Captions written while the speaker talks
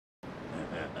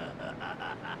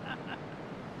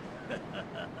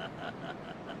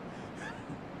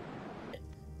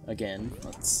Again,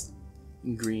 let's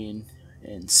green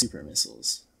and super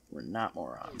missiles. We're not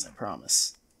morons, I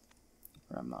promise.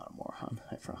 Or I'm not a moron,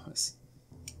 I promise.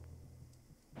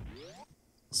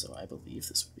 So I believe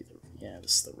this would be the, yeah,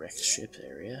 this is the wrecked ship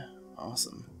area.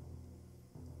 Awesome.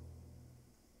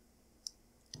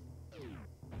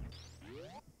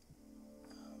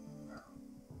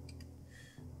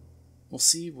 We'll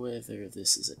see whether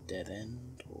this is a dead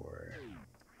end or...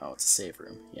 Oh, it's a save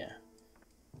room, yeah.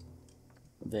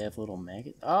 They have little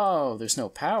maggots. Oh, there's no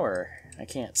power. I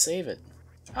can't save it.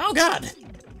 Oh, God!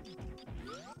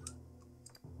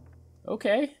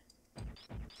 Okay.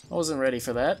 I wasn't ready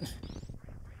for that.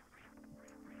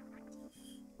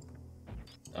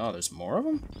 Oh, there's more of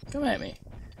them? Come at me.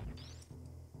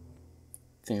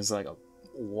 Things like a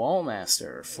wall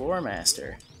master or floor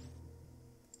master.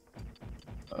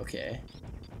 Okay.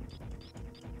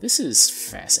 This is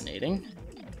fascinating.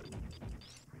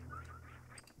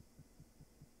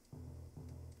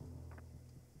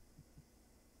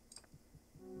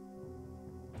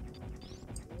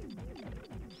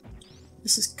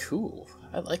 This is cool.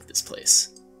 I like this place.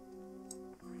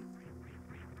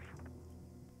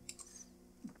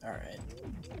 Alright.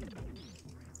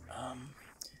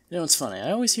 You know, it's funny.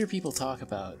 I always hear people talk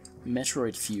about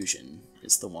Metroid Fusion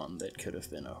is the one that could have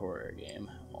been a horror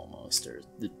game, almost. Or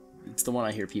it's the one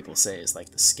I hear people say is like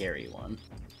the scary one.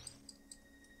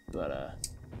 But,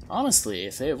 honestly,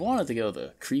 if they had wanted to go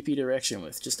the creepy direction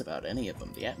with just about any of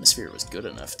them, the atmosphere was good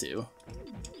enough to.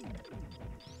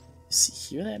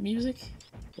 See, hear that music?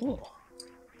 Oh,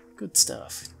 good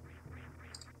stuff.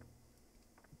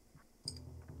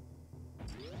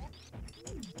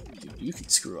 Dude, you can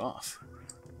screw off.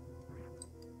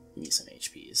 Give me some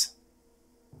HPs.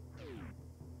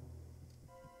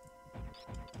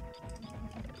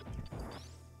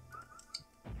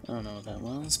 I don't know what that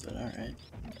was, but alright.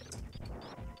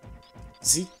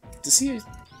 Does he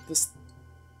this...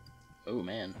 Oh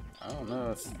man, I don't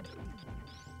know if...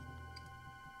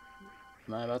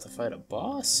 Am I about to fight a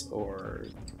boss, or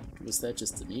was that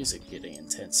just the music getting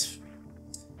intense?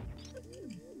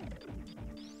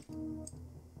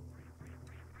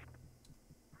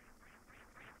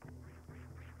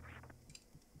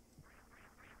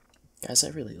 Guys, I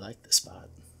really like this spot.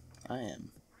 I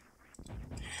am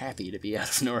happy to be out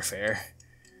of Norfair.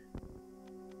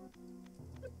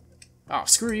 Oh,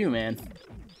 screw you, man.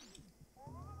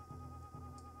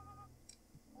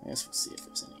 I guess we'll see if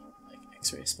there's any, like,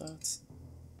 X-ray spots.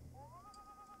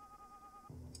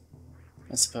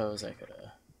 I suppose I could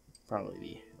probably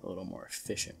be a little more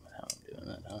efficient with how I'm doing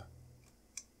that, huh?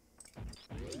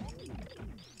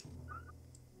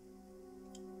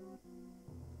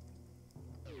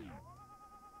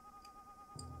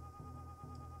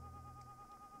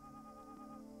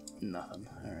 Nothing.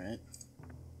 Alright.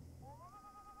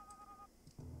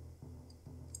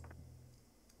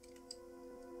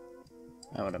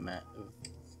 I would imagine.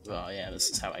 Well, yeah, this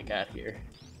is how I got here.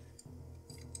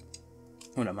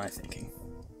 What am I thinking?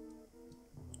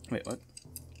 Wait, what?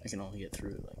 I can only get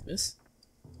through like this?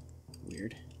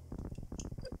 Weird.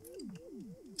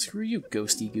 Screw you,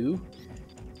 ghosty goo.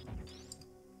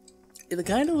 It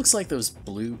kind of looks like those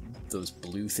blue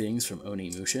things from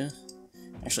Onimusha.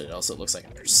 Actually, it also looks like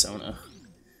a persona.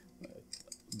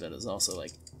 That is also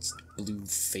like blue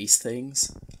face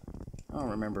things. I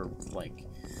don't remember, like,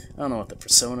 I don't know what the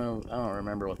persona, I don't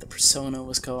remember what the persona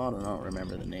was called, and I don't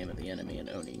remember the name of the enemy in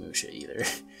Onimusha either.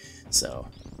 So,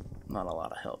 not a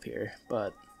lot of help here,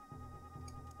 but...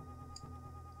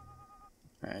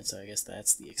 Alright, so I guess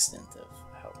that's the extent of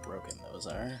how broken those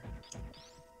are.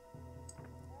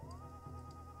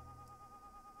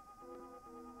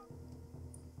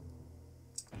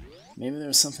 Maybe there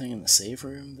was something in the save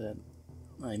room that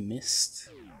I missed?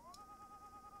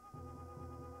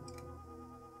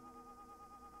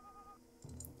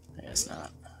 I guess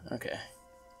not. Okay.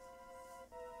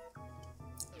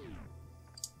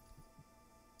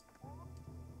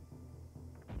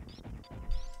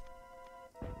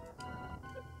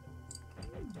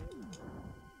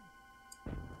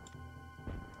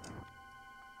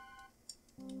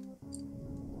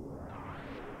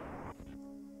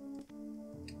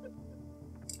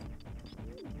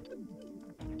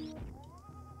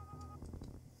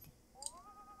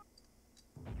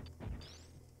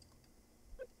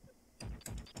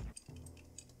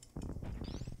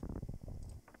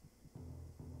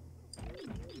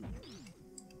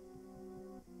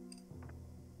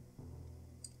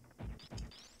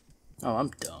 Oh, I'm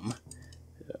dumb.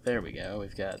 There we go,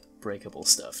 we've got breakable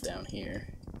stuff down here.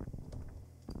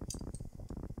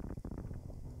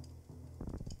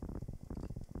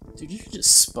 Dude, you can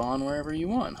just spawn wherever you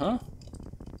want, huh?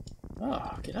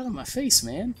 Oh, get out of my face,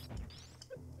 man.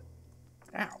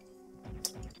 Ow.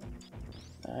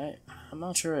 I'm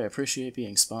not sure I appreciate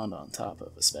being spawned on top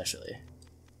of, especially.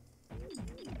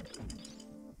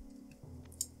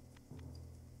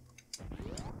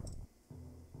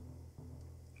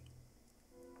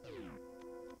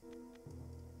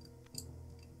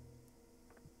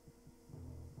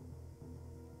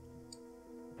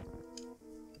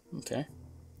 Okay,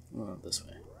 well, this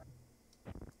way.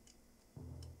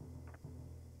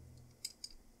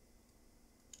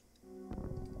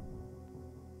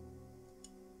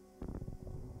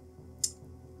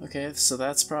 Okay, so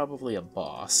that's probably a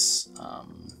boss.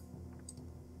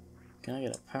 Can I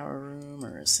get a power room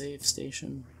or a save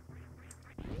station?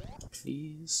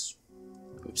 Please?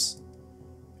 Oops.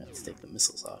 I have to take the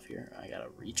missiles off here. I got a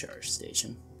recharge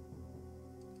station.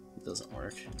 It doesn't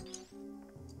work.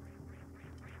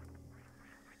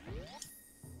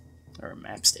 Or a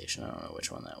map station, I don't know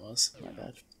which one that was. My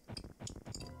bad.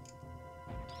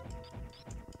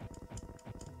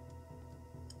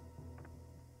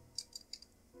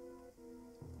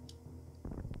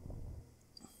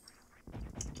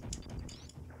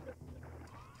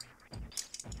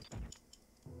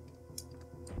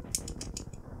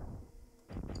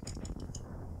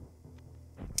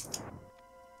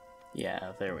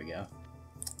 Yeah, there we go.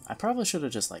 I probably should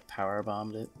have just like power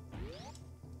bombed it.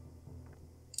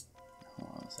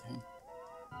 Hold on a second.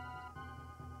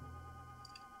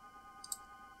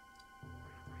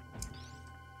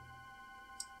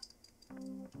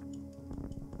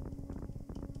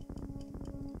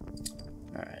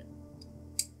 Alright.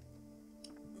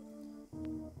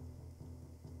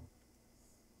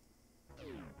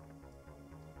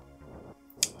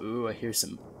 Ooh, I hear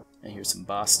some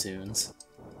boss tunes.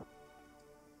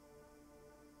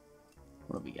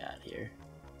 What do we got here?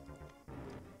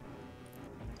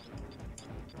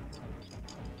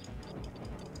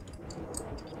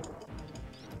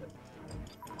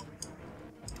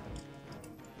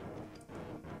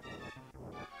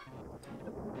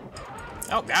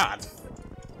 Oh God!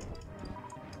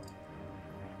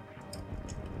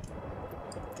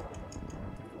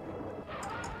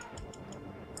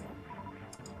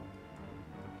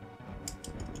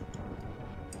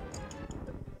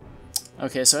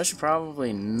 Okay, so I should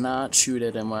probably not shoot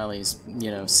at him while he's,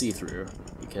 you know, see-through,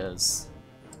 because...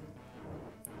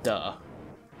 Duh.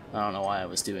 I don't know why I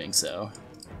was doing so.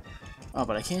 Oh,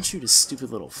 but I can't shoot his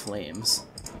stupid little flames.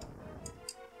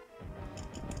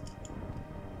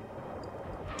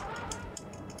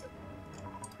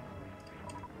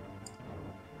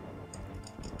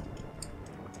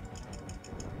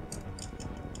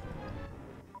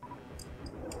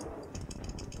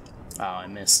 Oh, I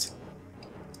missed.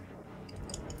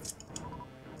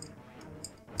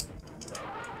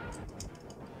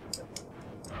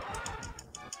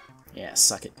 Yeah,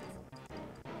 suck it.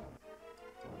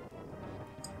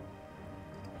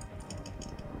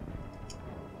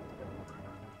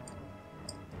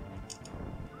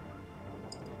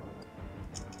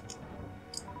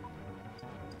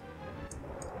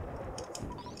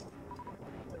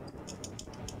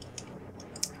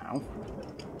 Ow.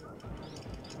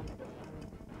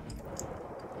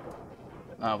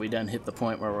 Oh, we done hit the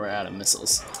point where we're out of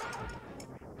missiles.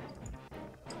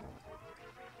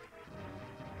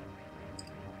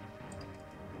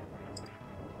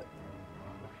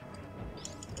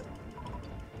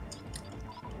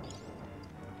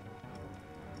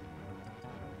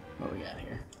 What we got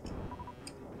here?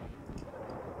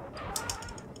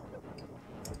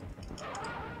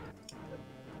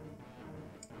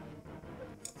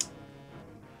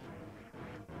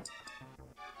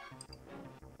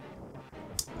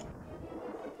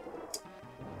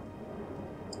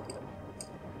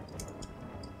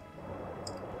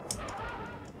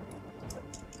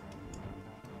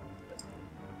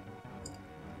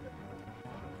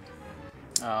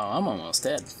 Oh, I'm almost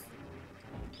dead.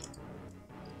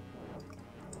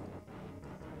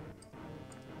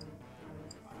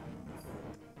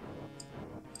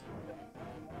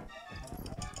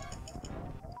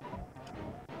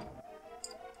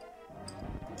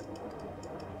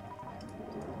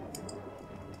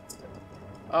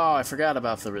 Oh, I forgot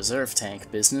about the reserve tank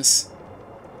business.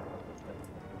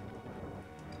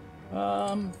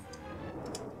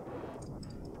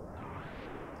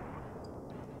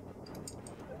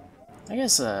 I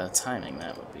guess timing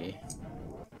that would be...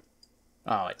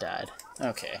 Oh, I died.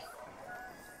 Okay.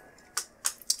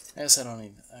 I guess I don't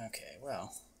even... Okay,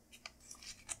 well.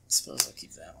 I suppose I'll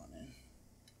keep that one in.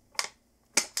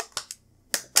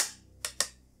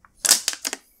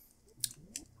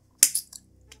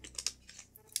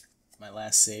 My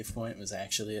last save point was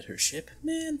actually at her ship?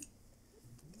 Man,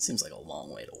 Seems like a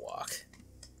long way to walk.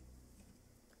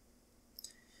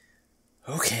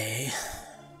 Okay.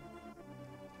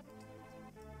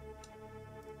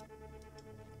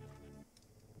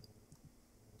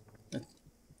 One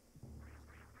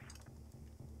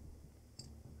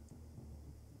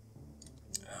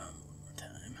more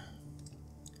time.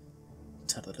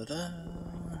 Ta-da-da-da.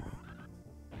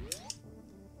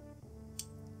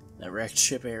 That wrecked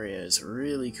ship area is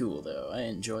really cool, though. I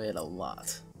enjoy it a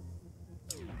lot.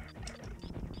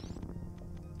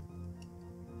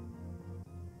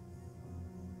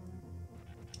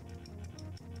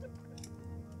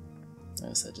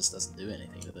 Notice that just doesn't do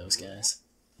anything to those guys.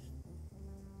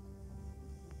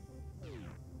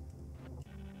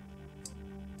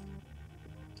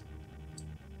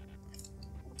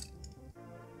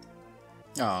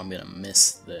 Oh, I'm gonna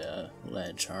miss the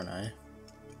ledge, aren't I?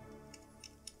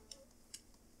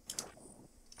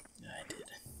 I did.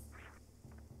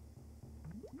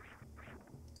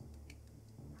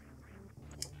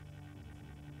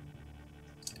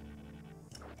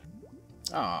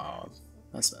 Oh,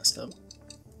 that's messed up.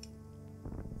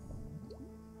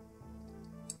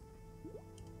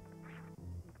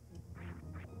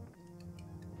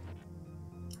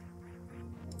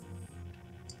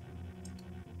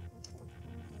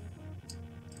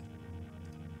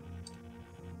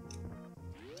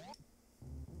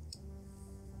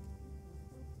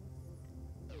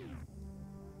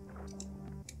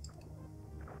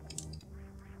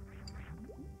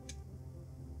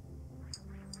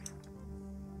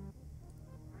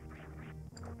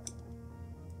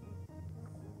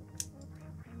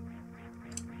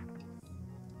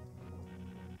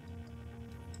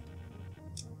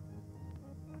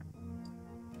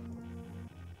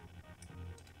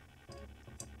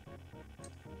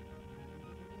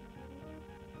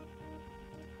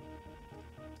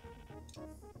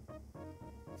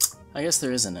 I guess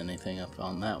there isn't anything up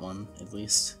on that one, at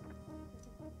least.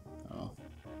 Oh.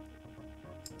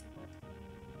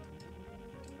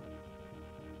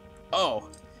 Oh!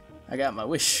 I got my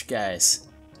wish, guys.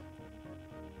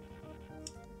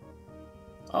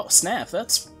 Oh, snap,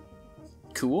 that's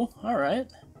cool. Alright.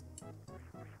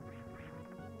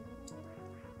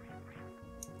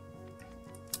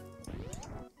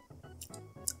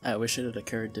 I wish it had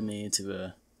occurred to me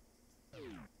to,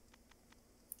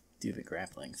 do the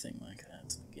grappling thing like that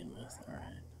to begin with.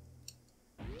 Alright.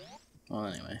 Well,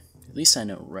 anyway, at least I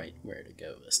know right where to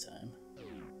go this time.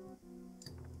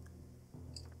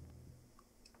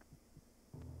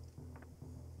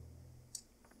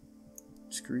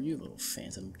 Screw you, little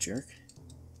phantom jerk.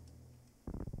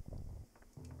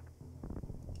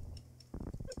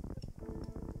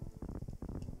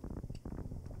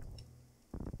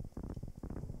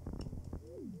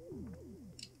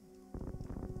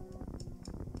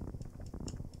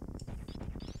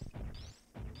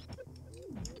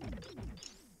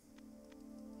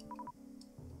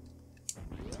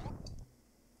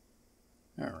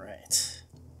 Alright.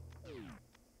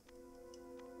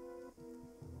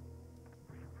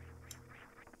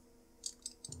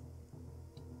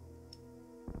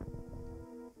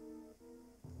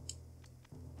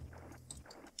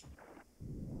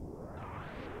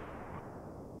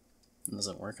 Does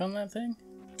it work on that thing?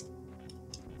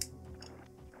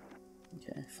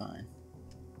 Okay, fine.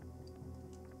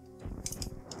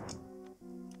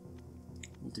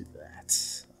 We'll do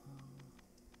that.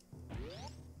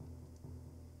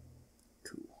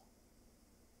 Cool.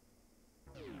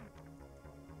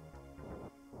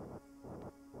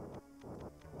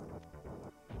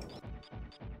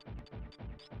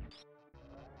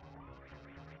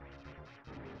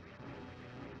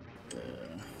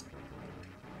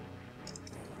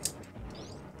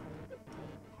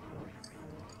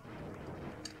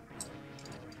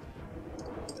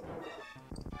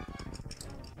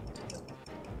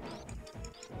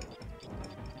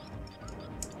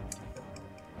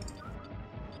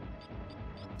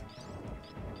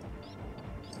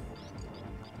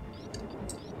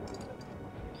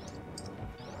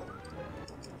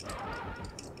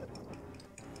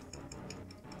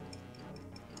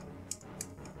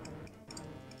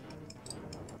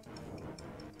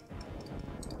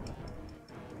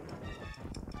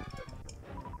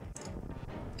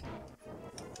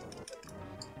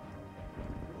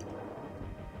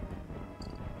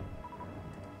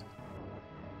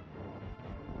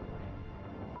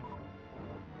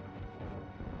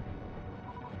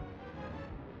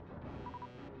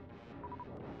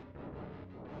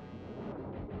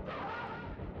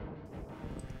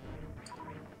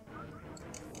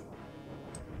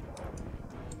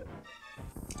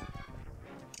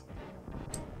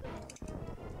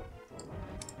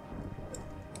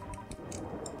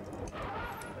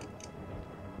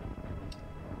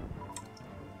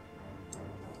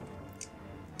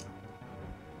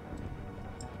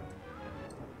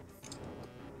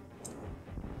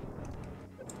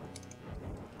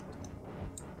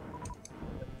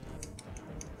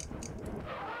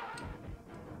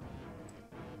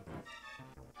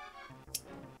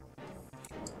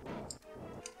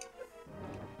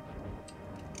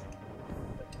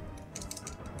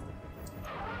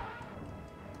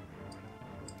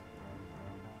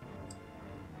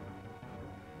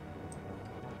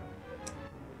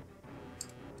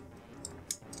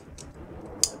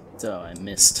 Oh, I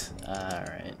missed.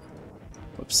 Alright.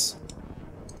 Whoops.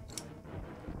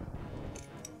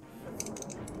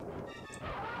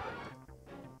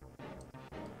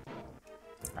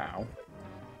 Ow.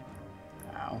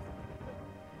 Ow.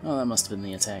 Oh, that must have been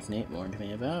the attack Nate warned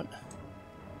me about.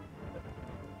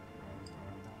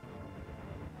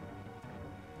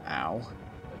 Ow.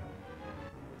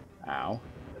 Ow.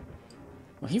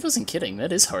 Well, he wasn't kidding.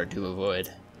 That is hard to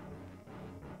avoid.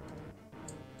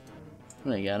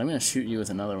 What do you got? I'm gonna shoot you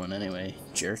with another one anyway,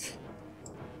 jerk.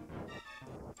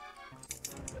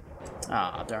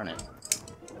 Ah, darn it.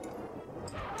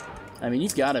 I mean,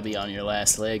 you've got to be on your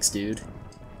last legs, dude.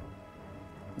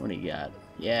 What do you got?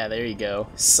 Yeah, there you go.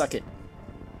 Suck it.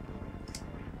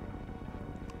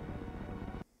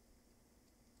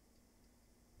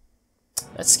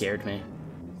 That scared me,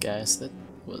 guys. That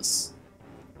was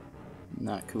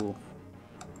not cool.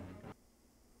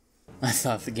 I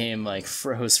thought the game, like,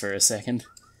 froze for a second.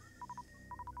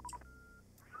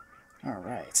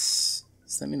 Alright.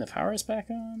 Does that mean the power is back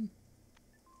on?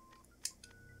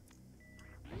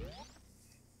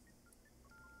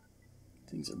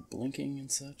 Things are blinking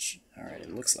and such. Alright,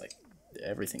 it looks like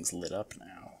everything's lit up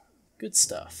now. Good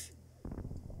stuff.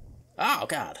 Oh,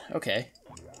 God. Okay.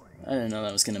 I didn't know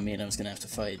that was going to mean I was going to have to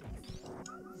fight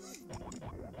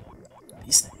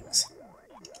these things.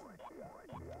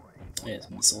 Yeah,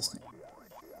 missiles.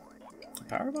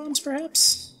 Power bombs,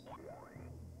 perhaps?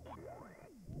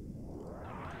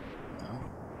 No.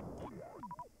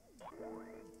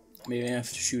 Maybe I have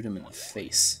to shoot him in the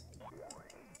face.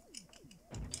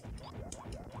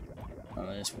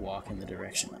 I just walk in the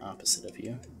direction opposite of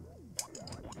you.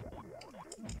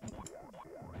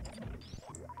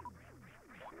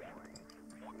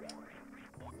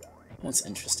 That's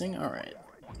interesting. Alright.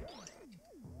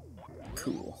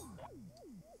 Cool.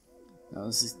 Now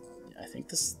this is... I think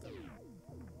this is...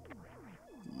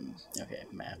 Okay,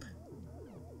 map.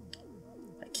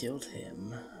 I killed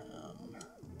him.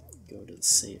 Go to the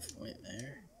save point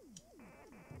there.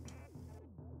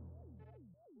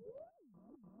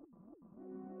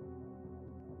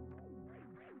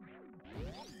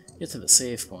 Get to the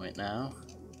save point now.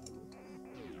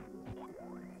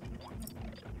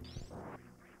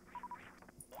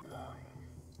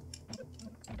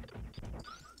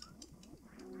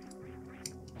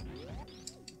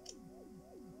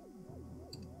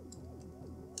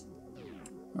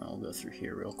 I'll go through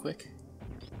here real quick.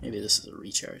 Maybe this is a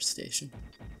recharge station.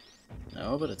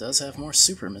 No, but it does have more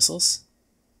super missiles.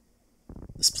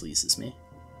 This pleases me.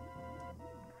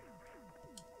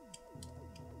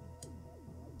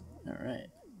 Alright.